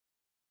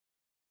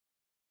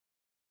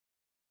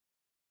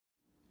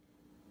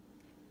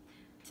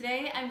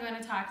Today I'm going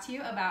to talk to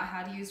you about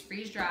how to use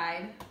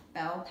freeze-dried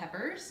bell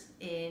peppers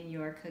in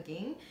your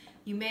cooking.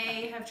 You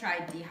may have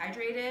tried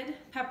dehydrated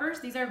peppers.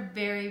 These are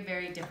very,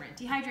 very different.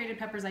 Dehydrated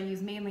peppers I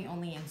use mainly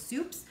only in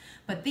soups,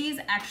 but these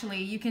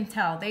actually, you can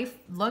tell, they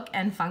look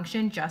and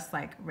function just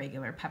like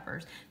regular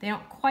peppers. They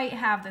don't quite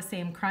have the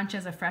same crunch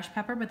as a fresh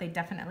pepper, but they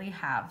definitely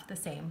have the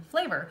same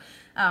flavor.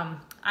 I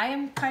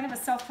am kind of a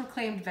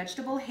self-proclaimed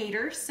vegetable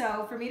hater,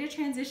 so for me to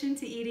transition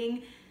to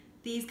eating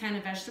these kind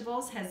of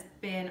vegetables has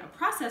been a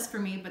process for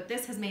me, but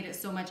this has made it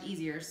so much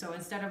easier. So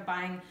instead of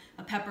buying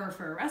a pepper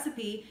for a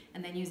recipe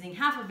and then using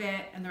half of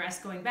it and the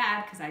rest going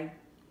bad, because I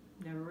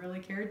never really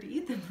cared to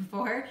eat them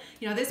before,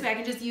 this way I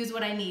can just use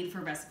what I need for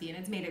a recipe, and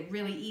it's made it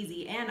really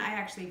easy, and I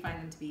actually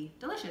find them to be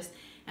delicious.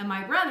 And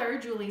my brother,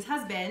 Julie's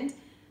husband,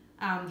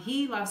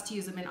 he loves to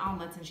use them in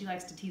omelets, and she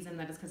likes to tease him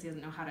that it's because he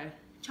doesn't know how to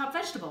chop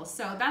vegetables.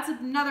 So that's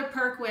another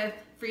perk with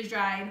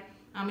freeze-dried.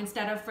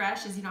 Instead of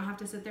fresh, is you don't have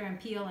to sit there and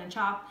peel and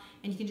chop,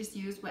 and you can just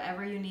use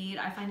whatever you need.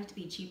 I find it to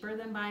be cheaper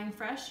than buying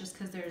fresh just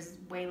because there's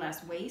way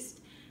less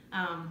waste,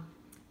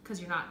 because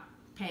you're not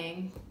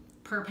paying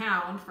per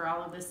pound for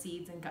all of the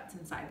seeds and guts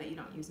inside that you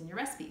don't use in your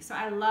recipe. So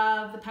I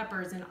love the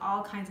peppers in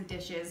all kinds of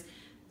dishes.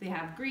 They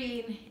have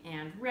green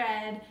and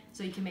red,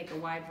 so you can make a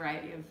wide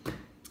variety of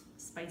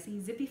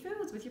spicy, zippy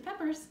foods with your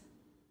peppers.